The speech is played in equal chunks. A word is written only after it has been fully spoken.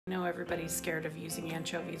I know everybody's scared of using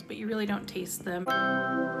anchovies, but you really don't taste them.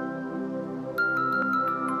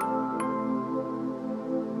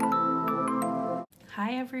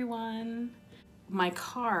 Hi everyone. My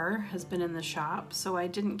car has been in the shop, so I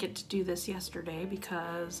didn't get to do this yesterday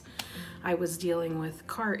because I was dealing with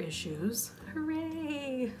car issues.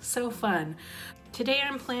 Hooray! So fun. Today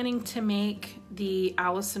I'm planning to make the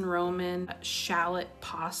Alison shallot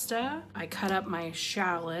pasta. I cut up my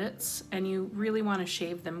shallots, and you really want to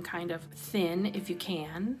shave them kind of thin if you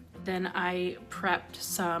can. Then I prepped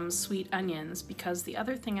some sweet onions because the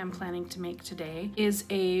other thing I'm planning to make today is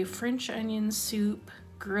a French onion soup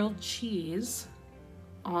grilled cheese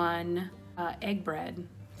on egg bread,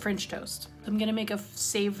 French toast. I'm gonna make a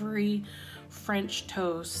savory French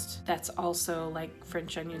toast that's also like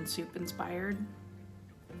French onion soup inspired.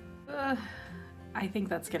 I think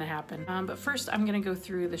that's gonna happen. But first I'm gonna go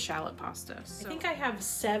through the shallot pasta. So I think I have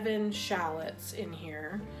 7 shallots in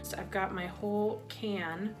here. So I've got my whole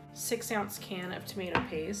can, 6-ounce can of tomato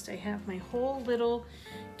paste. I have my whole little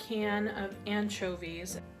can of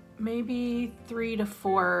anchovies, maybe 3 to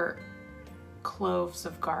 4 cloves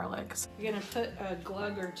of garlic. So you're gonna put a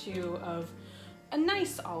glug or 2 of a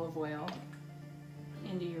nice olive oil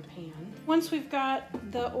into your pan. Once we've got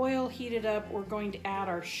the oil heated up, we're going to add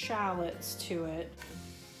our shallots to it.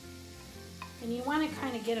 And you want to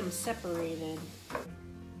kind of get them separated.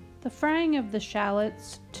 The frying of the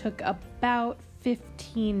shallots took about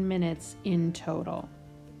 15 minutes in total.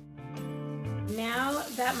 Now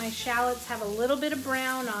that my shallots have a little bit of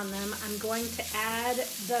brown on them, I'm going to add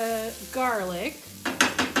the garlic.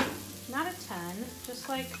 Not a ton, just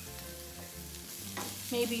like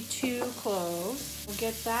maybe 2 cloves. We'll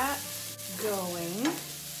get that going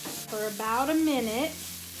for about a minute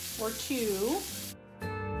or 2.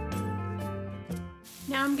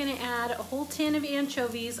 Now I'm gonna add a whole tin of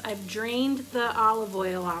anchovies. I've drained the olive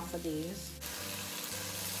oil off of these.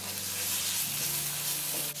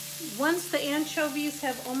 Once the anchovies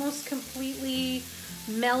have almost completely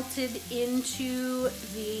melted into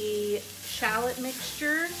the shallot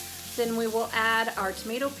mixture, then we will add our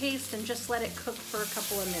tomato paste and just let it cook for a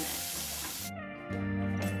couple of minutes.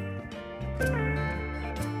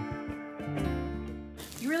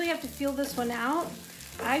 You really have to feel this one out.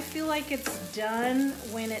 I feel like it's done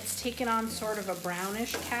when it's taken on sort of a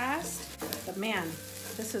brownish cast. But man,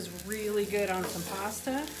 this is really good on some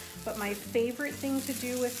pasta. But my favorite thing to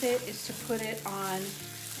do with it is to put it on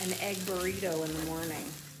an egg burrito in the morning.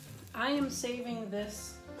 I am saving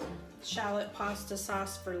this shallot pasta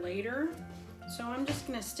sauce for later, so I'm just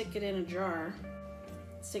gonna stick it in a jar,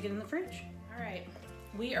 stick it in the fridge. All right,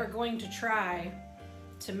 we are going to try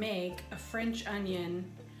to make a French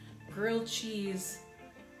onion grilled cheese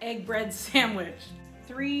egg bread sandwich.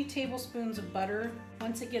 3 tablespoons of butter.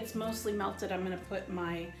 Once it gets mostly melted, I'm gonna put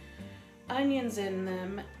my onions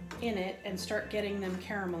in it and start getting them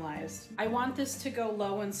caramelized. I want this to go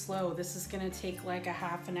low and slow. This is gonna take like a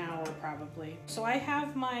half an hour probably. So I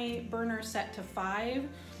have my burner set to 5.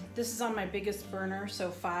 This is on my biggest burner, so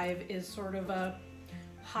 5 is sort of a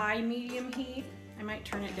high medium heat. I might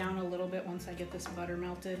turn it down a little bit once I get this butter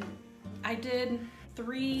melted. I did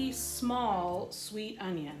 3 small sweet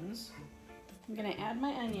onions. I'm gonna add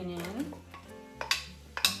my onion in.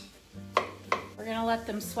 We're gonna let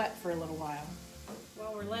them sweat for a little while.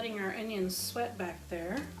 While we're letting our onions sweat back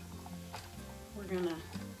there, we're gonna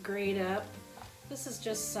grate up. This is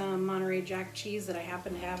just some Monterey Jack cheese that I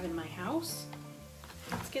happen to have in my house.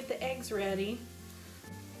 Let's get the eggs ready.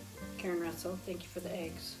 Karen Russell, thank you for the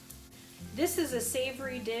eggs. This is a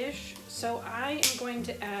savory dish, so I am going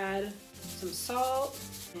to add some salt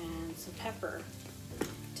and some pepper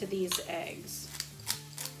to these eggs.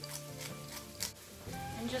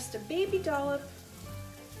 And just a baby dollop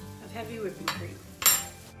of heavy whipping cream.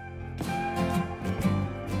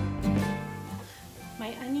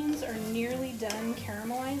 My onions are nearly done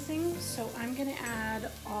caramelizing, so I'm gonna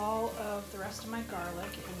add all of the rest of my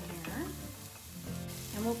garlic in here.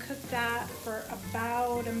 And we'll cook that for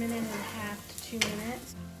about 1.5 to 2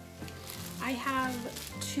 minutes. I have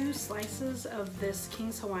 2 slices of this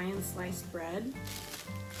King's Hawaiian sliced bread.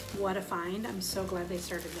 What a find. I'm so glad they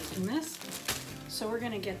started making this. So we're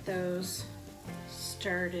gonna get those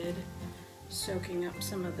started soaking up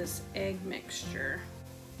some of this egg mixture.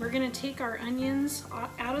 We're gonna take our onions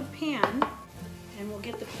out of the pan, and we'll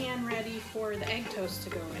get the pan ready for the egg toast to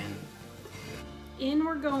go in. In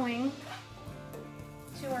we're going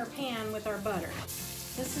to our pan with our butter.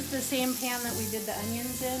 This is the same pan that we did the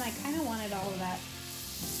onions in. I kind of wanted all of that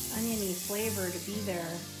oniony flavor to be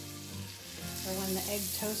there for when the egg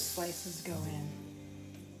toast slices go in.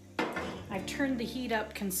 I've turned the heat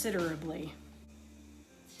up considerably.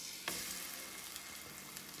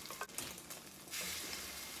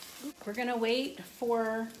 We're gonna wait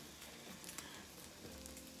for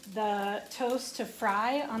the toast to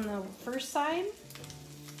fry on the first side.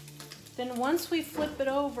 Then once we flip it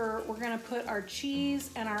over, we're gonna put our cheese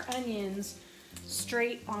and our onions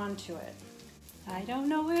straight onto it. I don't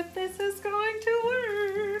know if this is going to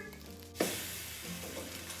work.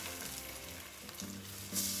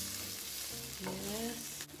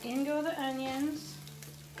 Yes. In go the onions.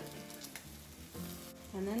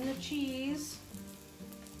 And then the cheese.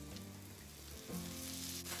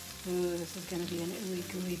 Ooh, this is gonna be an ooey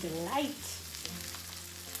gooey delight.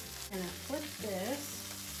 And I flip this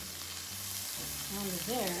onto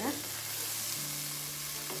there.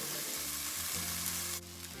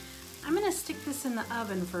 I'm gonna stick this in the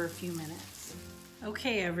oven for a few minutes.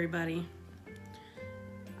 Okay, everybody.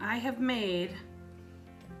 I have made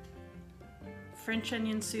French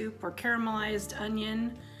onion soup or caramelized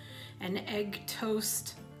onion and egg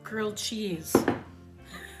toast grilled cheese.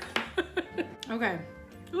 Okay.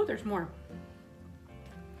 Ooh, there's more.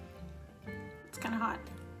 It's kind of hot.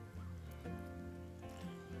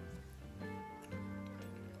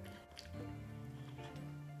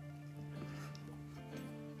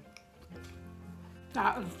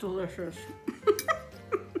 That is delicious.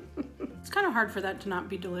 It's kind of hard for that to not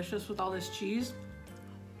be delicious with all this cheese.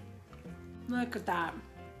 Look at that.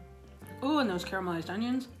 Ooh, and those caramelized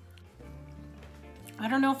onions. I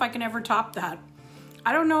don't know if I can ever top that.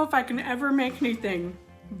 I don't know if I can ever make anything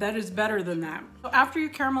that is better than that. So after you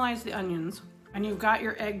caramelize the onions and you've got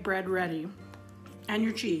your egg bread ready and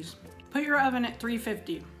your cheese, put your oven at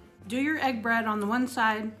 350. Do your egg bread on the one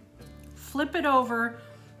side, flip it over,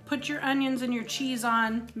 put your onions and your cheese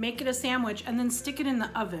on, make it a sandwich, and then stick it in the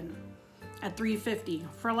oven at 350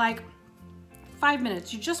 for like 5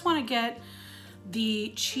 minutes. You just want to get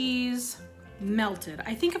the cheese melted.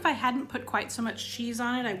 I think if I hadn't put quite so much cheese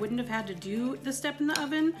on it, I wouldn't have had to do the step in the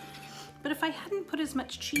oven. But if I hadn't put as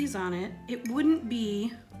much cheese on it, it wouldn't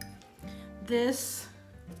be this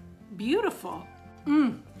beautiful.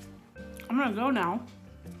 I'm gonna go now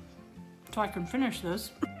so I can finish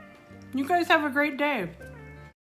this. You guys have a great day.